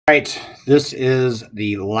Right, this is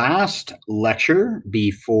the last lecture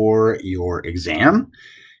before your exam.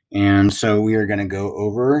 And so we are going to go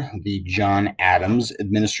over the John Adams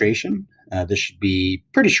administration. This should be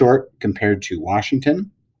pretty short compared to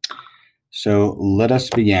Washington. So let us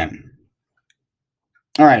begin.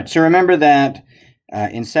 All right, so remember that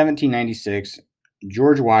in 1796,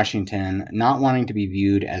 George Washington, not wanting to be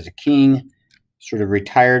viewed as a king, sort of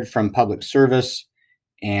retired from public service.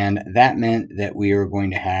 And that meant that we were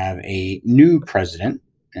going to have a new president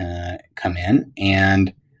come in,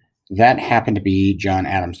 and that happened to be John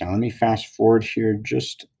Adams. Now, let me fast forward here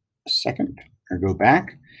just a second or go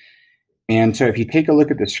back. And so if you take a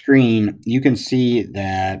look at the screen, you can see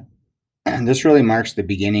that this really marks the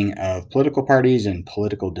beginning of political parties and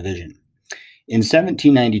political division. In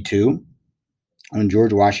 1792, when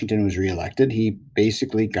George Washington was reelected, he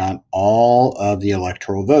basically got all of the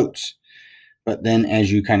electoral votes. But then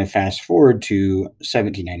as you kind of fast forward to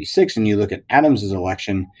 1796 and you look at Adams's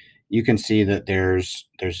election, you can see that there's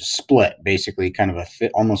a split, basically kind of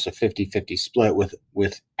almost a 50-50 split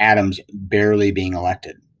with Adams barely being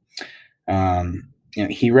elected.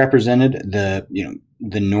 He represented the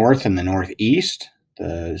North and the Northeast,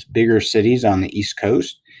 the bigger cities on the East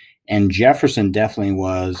Coast, and Jefferson definitely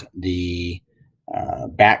was the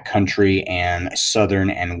backcountry and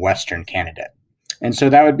Southern and Western candidate. And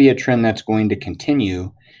so that would be a trend that's going to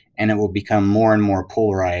continue, and it will become more and more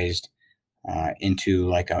polarized into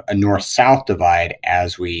like a north-south divide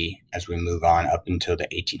as we move on up until the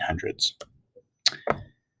 1800s.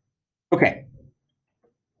 Okay.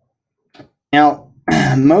 Now,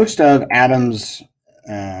 most of Adams'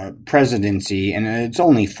 presidency, and it's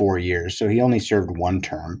only 4 years, so he only served one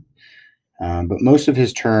term, but most of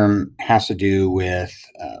his term has to do with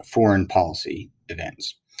foreign policy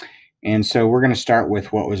events. And so we're going to start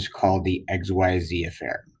with what was called the XYZ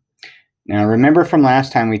affair. Now, remember from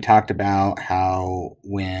last time we talked about how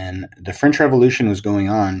when the French Revolution was going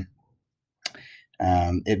on,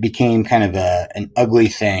 it became kind of an ugly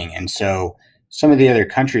thing. And so some of the other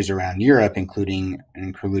countries around Europe, including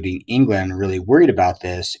England, really worried about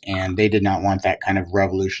this, and they did not want that kind of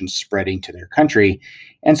revolution spreading to their country.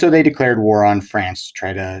 And so they declared war on France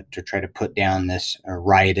to try to put down this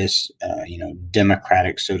riotous,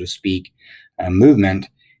 democratic, so to speak, movement,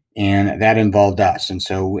 and that involved us. And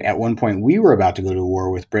so at one point we were about to go to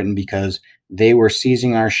war with Britain because they were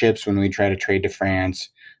seizing our ships when we tried to trade to France.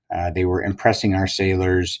 They were impressing our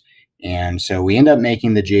sailors, and so we ended up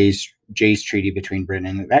making the Jay's Treaty between Britain,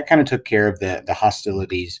 and that kind of took care of the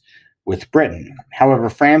hostilities with Britain. However,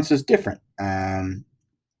 France is different.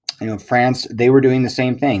 France, they were doing the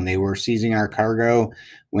same thing. They were seizing our cargo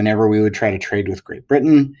whenever we would try to trade with Great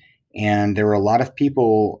Britain. And there were a lot of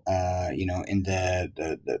people, in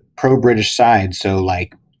the pro-British side. So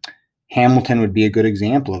like Hamilton would be a good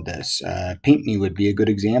example of this. Pinckney would be a good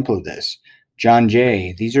example of this. John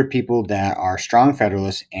Jay, these are people that are strong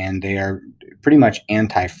Federalists, and they are pretty much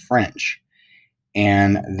anti-French.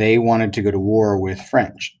 And they wanted to go to war with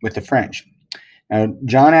the French. Now,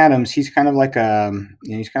 John Adams, he's kind of like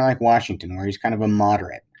Washington, where he's kind of a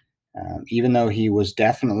moderate. Even though he was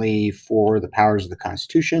definitely for the powers of the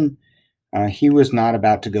Constitution, he was not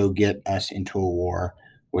about to go get us into a war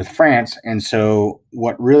with France. And so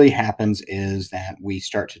what really happens is that we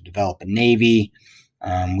start to develop a navy.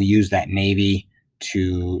 We use that navy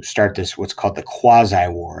to start this, what's called the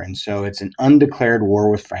quasi-war. And so it's an undeclared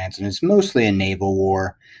war with France, and it's mostly a naval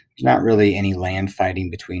war. There's not really any land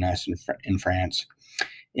fighting between us and France.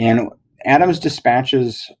 And Adams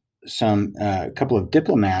dispatches a couple of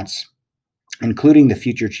diplomats, including the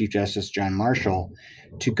future Chief Justice John Marshall,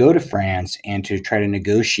 to go to France and to try to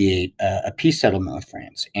negotiate a peace settlement with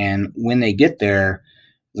France. And when they get there,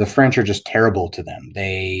 the French are just terrible to them.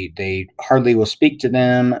 They hardly will speak to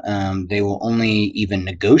them. They will only even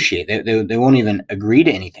negotiate. They won't even agree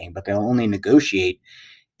to anything, but they'll only negotiate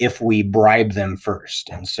if we bribe them first.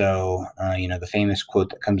 And so, the famous quote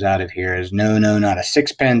that comes out of here is, no, not a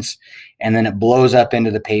sixpence. And then it blows up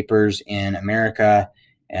into the papers in America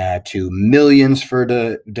to millions for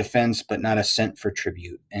the defense, but not a cent for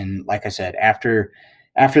tribute. And like I said, after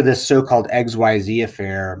this so-called XYZ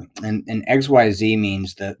affair, and XYZ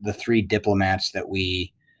means the three diplomats that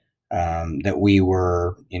we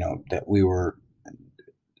were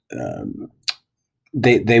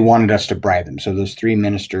they wanted us to bribe them. So those three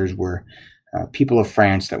ministers were people of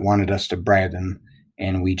France that wanted us to bribe them,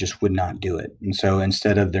 and we just would not do it. And so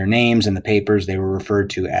instead of their names in the papers, they were referred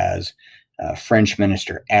to as French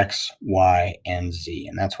Minister X, Y, and Z,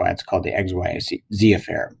 and that's why it's called the XYZ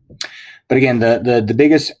affair. But again, the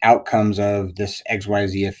biggest outcomes of this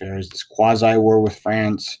XYZ affair is this quasi-war with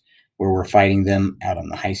France, where we're fighting them out on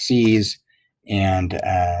the high seas, and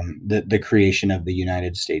the creation of the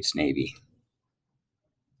United States Navy.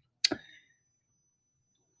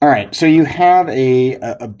 All right, so you have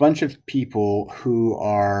a bunch of people who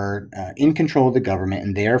are in control of the government,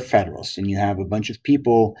 and they are Federalists, and you have a bunch of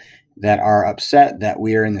people that are upset that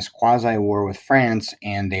we are in this quasi-war with France,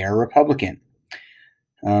 and they are Republican.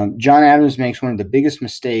 John Adams makes one of the biggest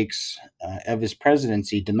mistakes of his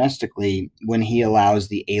presidency domestically when he allows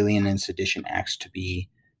the Alien and Sedition Acts to be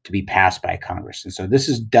passed by Congress. And so this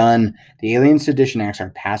is done. The Alien and Sedition Acts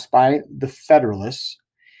are passed by the Federalists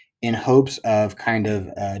in hopes of kind of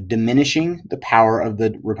diminishing the power of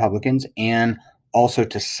the Republicans, and also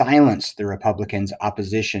to silence the Republicans'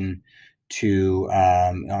 opposition to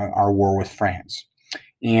our war with France.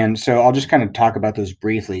 And so I'll just kind of talk about those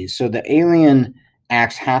briefly. So the Alien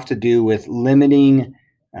Acts have to do with limiting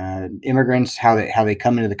immigrants, how they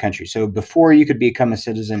come into the country. So before, you could become a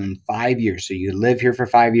citizen in 5 years. So you live here for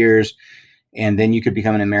 5 years, and then you could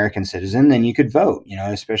become an American citizen. Then you could vote,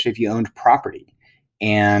 especially if you owned property.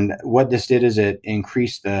 And what this did is it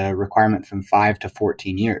increased the requirement from 5 to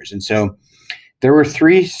 14 years. And so there were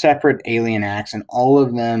 3 separate Alien Acts, and all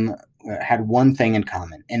of them had one thing in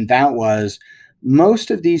common, and that was most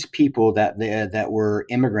of these people that were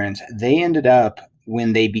immigrants, they ended up,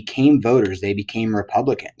 when they became voters, they became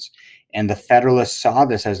Republicans. And the Federalists saw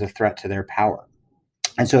this as a threat to their power.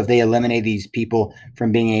 And so if they eliminate these people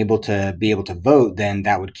from being able to vote, then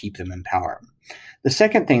that would keep them in power. The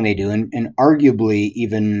second thing they do, and arguably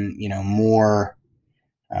even more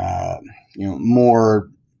more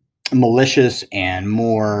malicious and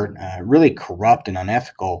more really corrupt and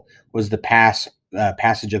unethical, was the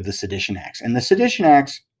passage of the Sedition Acts. And the Sedition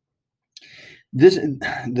Acts,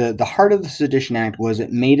 the heart of the Sedition Act was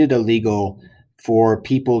it made it illegal for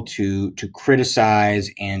people to criticize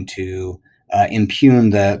and to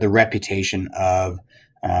impugn the reputation of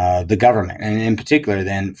the government, and in particular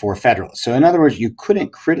then for Federalists. So in other words, you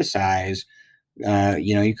couldn't criticize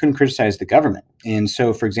the government. And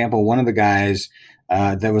so, for example, one of the guys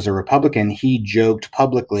that was a Republican, he joked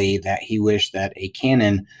publicly that he wished that a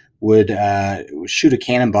cannon would shoot a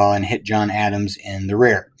cannonball and hit John Adams in the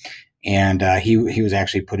rear. And he was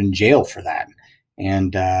actually put in jail for that.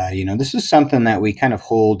 And, this is something that we kind of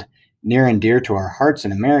hold near and dear to our hearts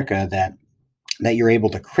in America, that you're able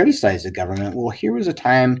to criticize the government. Well, here was a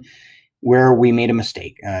time where we made a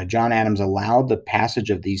mistake. John Adams allowed the passage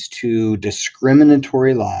of these 2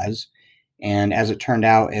 discriminatory laws, and as it turned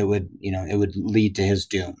out, it would lead to his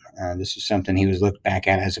doom. This is something he was looked back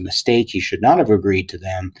at as a mistake. He should not have agreed to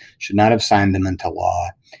them, should not have signed them into law.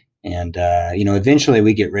 And eventually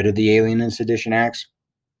we get rid of the Alien and Sedition Acts,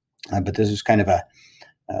 but this is kind of a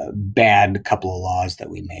bad couple of laws that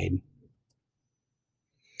we made.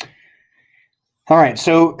 All right,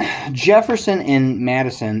 so Jefferson and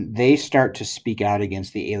Madison, they start to speak out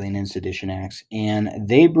against the Alien and Sedition Acts, and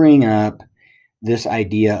they bring up this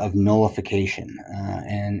idea of nullification,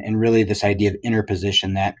 and really this idea of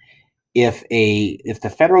interposition, that if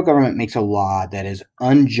the federal government makes a law that is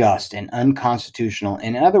unjust and unconstitutional,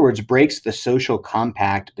 in other words, breaks the social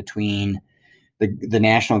compact between the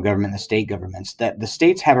national government and the state governments, that the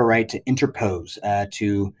states have a right to interpose,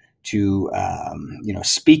 to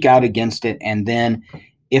speak out against it, and then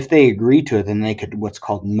if they agree to it, then they could what's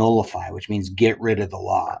called nullify, which means get rid of the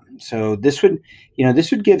law. So this would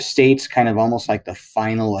give states kind of almost like the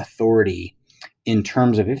final authority in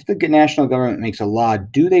terms of, if the national government makes a law,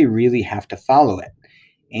 do they really have to follow it?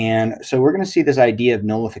 And so we're going to see this idea of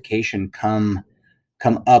nullification come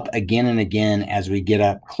up again and again as we get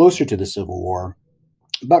up closer to the Civil War.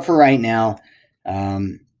 But for right now,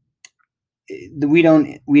 we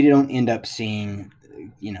don't end up seeing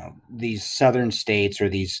these southern states or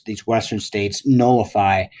these western states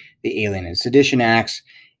nullify the Alien and Sedition Acts.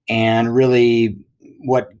 And really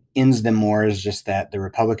what ends them more is just that the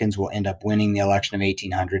Republicans will end up winning the election of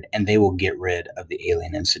 1800, and they will get rid of the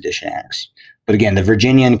Alien and Sedition Acts. But again, the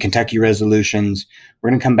Virginia and Kentucky resolutions, we're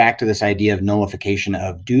going to come back to this idea of nullification,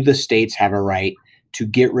 of, do the states have a right to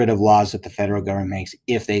get rid of laws that the federal government makes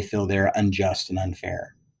if they feel they're unjust and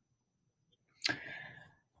unfair?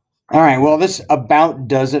 All right, well, this about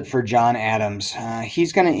does it for John Adams.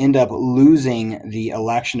 He's going to end up losing the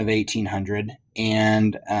election of 1800,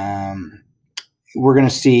 and we're going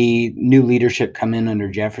to see new leadership come in under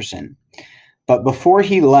Jefferson. But before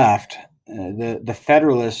he left, the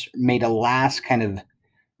Federalists made a last kind of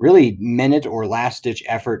really minute or last-ditch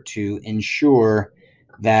effort to ensure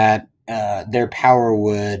that their power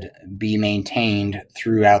would be maintained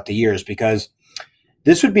throughout the years, because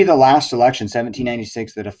This would be the last election,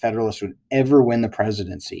 1796, that a Federalist would ever win the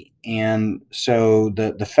presidency. And so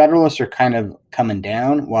the Federalists are kind of coming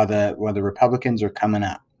down while the Republicans are coming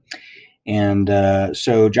up. And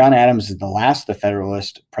so John Adams is the last of the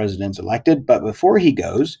Federalist presidents elected. But before he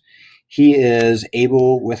goes, he is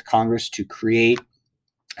able with Congress to create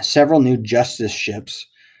several new justiceships.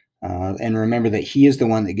 And remember that he is the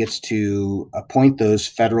one that gets to appoint those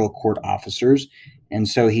federal court officers. And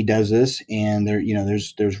so he does this, and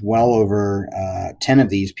there's well over 10 of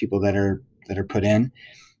these people that are put in.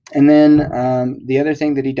 And then the other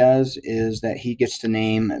thing that he does is that he gets to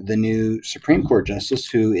name the new Supreme Court justice,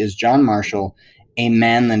 who is John Marshall, a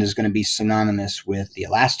man that is going to be synonymous with the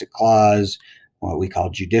Elastic Clause, what we call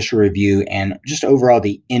judicial review, and just overall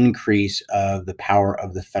the increase of the power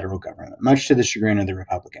of the federal government, much to the chagrin of the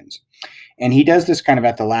Republicans. And he does this kind of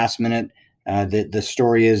at the last minute. The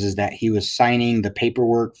story is that he was signing the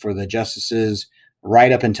paperwork for the justices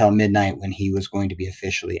right up until midnight when he was going to be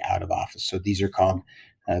officially out of office. So these are called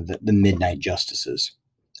the midnight justices.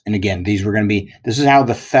 And again, this is how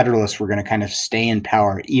the Federalists were going to kind of stay in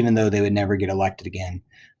power, even though they would never get elected again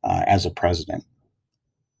as a president.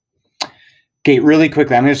 Okay, really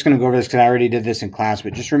quickly, I'm just going to go over this because I already did this in class,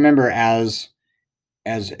 but just remember as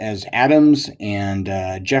Adams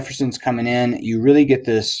and Jefferson's coming in, you really get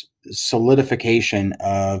this solidification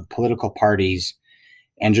of political parties.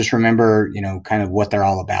 And just remember, kind of what they're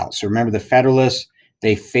all about. So remember the Federalists,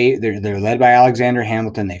 they're led by Alexander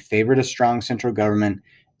Hamilton. They favored a strong central government.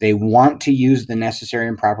 They want to use the necessary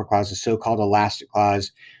and proper clause, the so-called Elastic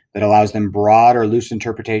Clause, that allows them broad or loose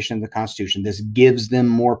interpretation of the Constitution. This gives them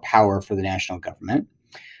more power for the national government.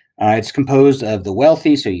 It's composed of the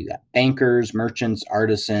wealthy, so you got bankers, merchants,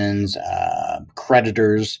 artisans,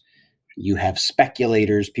 creditors. You have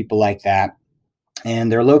speculators, people like that.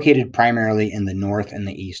 And they're located primarily in the North and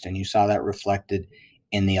the East, and you saw that reflected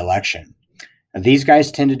in the election. These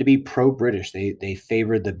guys tended to be pro-British. They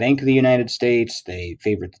favored the Bank of the United States. They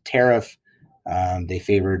favored the tariff. They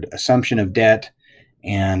favored assumption of debt.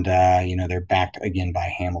 And, they're backed again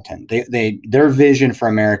by Hamilton. Their vision for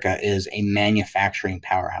America is a manufacturing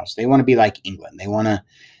powerhouse. They want to be like England. They want to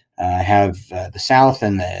have the South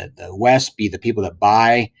and the West be the people that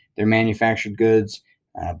buy their manufactured goods,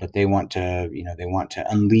 but they want to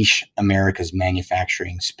unleash America's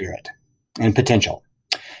manufacturing spirit and potential.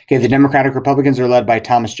 Okay, the Democratic Republicans are led by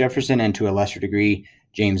Thomas Jefferson and to a lesser degree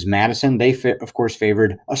James Madison. They, of course,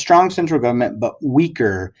 favored a strong central government, but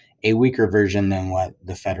a weaker version than what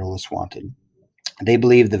the Federalists wanted. They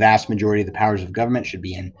believed the vast majority of the powers of government should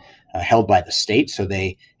be held by the states, so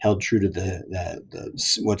they held true to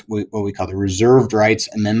what we call the Reserved Rights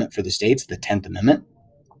Amendment for the states, the 10th Amendment.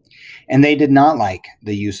 And they did not like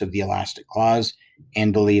the use of the Elastic Clause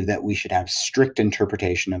and believed that we should have strict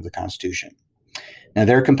interpretation of the Constitution. Now,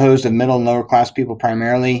 they're composed of middle and lower class people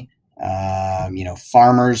primarily,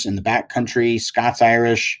 farmers in the backcountry,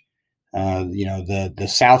 Scots-Irish, the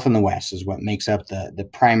South and the West is what makes up the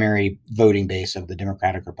primary voting base of the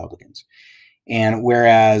Democratic Republicans. And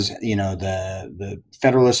whereas, the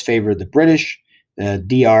Federalists favored the British, the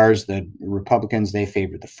DRs, the Republicans, they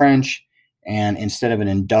favored the French. And instead of an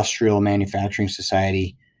industrial manufacturing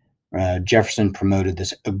society, Jefferson promoted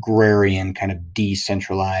this agrarian kind of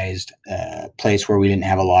decentralized place where we didn't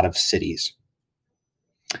have a lot of cities.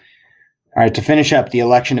 All right, to finish up, the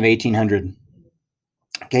election of 1800.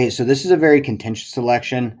 Okay, so this is a very contentious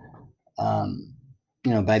election.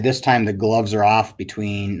 By this time, the gloves are off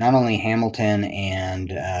between not only Hamilton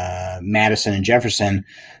and Madison and Jefferson,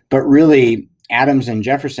 but really Adams and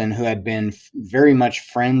Jefferson, who had been very much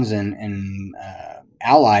friends and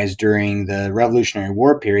allies during the Revolutionary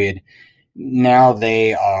War period. Now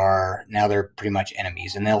they're pretty much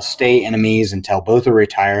enemies, and they'll stay enemies until both are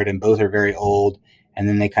retired and both are very old, and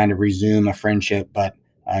then they kind of resume a friendship. But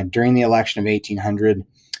during the election of 1800,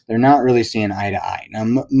 they're not really seeing eye to eye.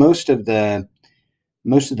 Now, most of the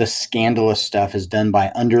scandalous stuff is done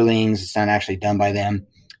by underlings. It's not actually done by them.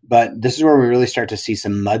 But this is where we really start to see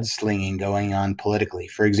some mudslinging going on politically.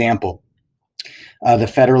 For example, the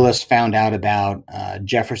Federalists found out about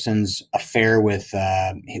Jefferson's affair with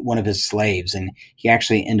one of his slaves, and he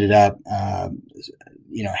actually ended up,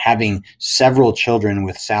 having several children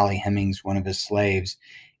with Sally Hemings, one of his slaves,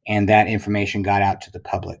 and that information got out to the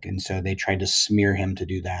public, and so they tried to smear him to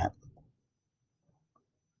do that.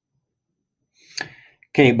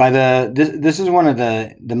 Okay, this is one of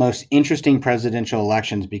the most interesting presidential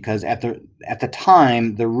elections because at the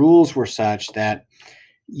time the rules were such that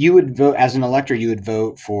you would vote as an elector. You would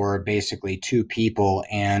vote for basically two people,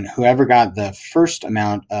 and whoever got the first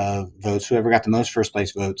amount of votes, whoever got the most first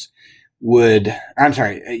place votes, I'm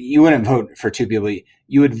sorry, you wouldn't vote for two people.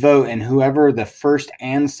 You would vote, and whoever the first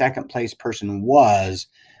and second place person was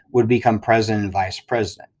would become president and vice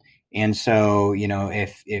president. And so,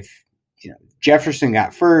 if Jefferson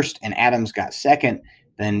got first and Adams got second,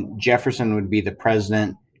 then Jefferson would be the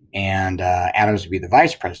president and Adams would be the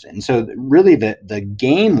vice president. And so, really, the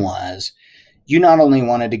game was you not only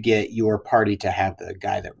wanted to get your party to have the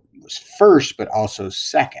guy that was first, but also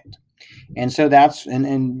second. And so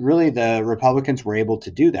and really the Republicans were able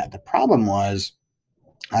to do that. The problem was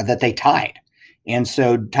that they tied. And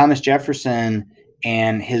so Thomas Jefferson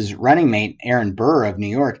and his running mate, Aaron Burr of New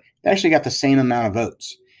York, they actually got the same amount of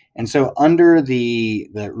votes. And so under the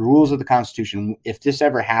rules of the Constitution, if this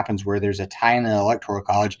ever happens where there's a tie in the Electoral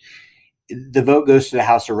College, the vote goes to the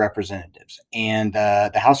House of Representatives. And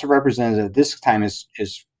the House of Representatives this time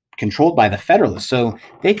is controlled by the Federalists. So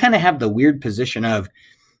they kind of have the weird position of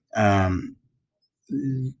the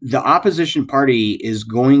opposition party is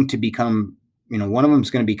going to become, one of them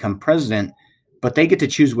is going to become president, but they get to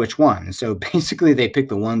choose which one. So basically they pick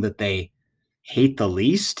the one that they hate the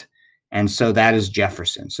least. And so that is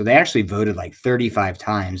Jefferson. So they actually voted like 35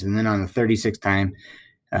 times. And then on the 36th time,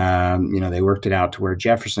 they worked it out to where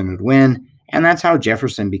Jefferson would win. And that's how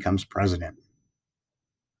Jefferson becomes president.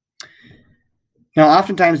 Now,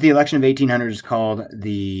 oftentimes the election of 1800 is called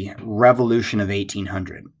the Revolution of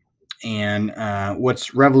 1800. And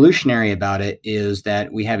what's revolutionary about it is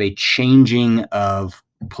that we have a changing of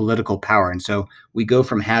political power. And so we go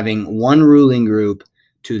from having one ruling group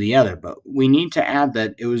to the other. But we need to add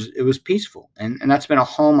that it was peaceful. And that's been a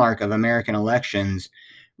hallmark of American elections,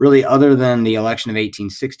 really, other than the election of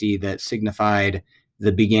 1860 that signified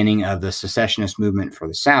the beginning of the secessionist movement for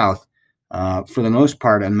the South. For the most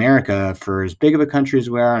part, America, for as big of a country as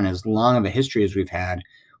we are and as long of a history as we've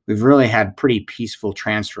really had pretty peaceful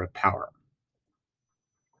transfer of power.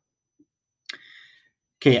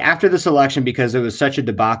 Okay, after this election, because it was such a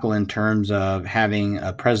debacle in terms of having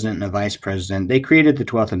a president and a vice president, they created the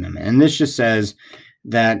 12th Amendment. And this just says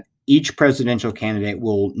that each presidential candidate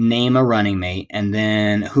will name a running mate, and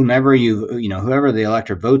then whoever the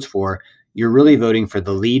elector votes for, you're really voting for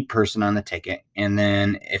the lead person on the ticket. And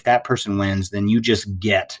then if that person wins, then you just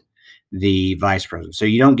get the vice president. So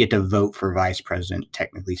you don't get to vote for vice president,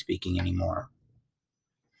 technically speaking, anymore.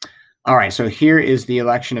 All right, so here is the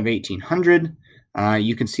election of 1800.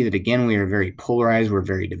 You can see that, again, we are very polarized. We're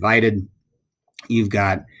very divided. You've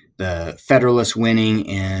got the Federalists winning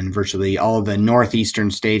in virtually all of the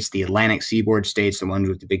northeastern states, the Atlantic seaboard states, the ones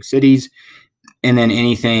with the big cities. And then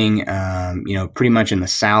anything, pretty much in the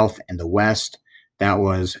South and the West, that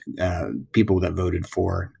was people that voted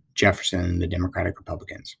for Jefferson and the Democratic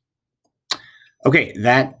Republicans. Okay,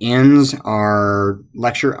 that ends our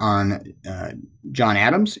lecture on John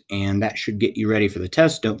Adams, and that should get you ready for the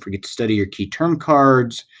test. Don't forget to study your key term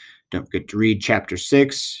cards. Don't forget to read Chapter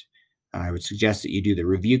 6. I would suggest that you do the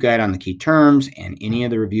review guide on the key terms and any of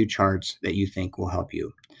the review charts that you think will help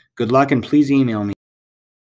you. Good luck, and please email me.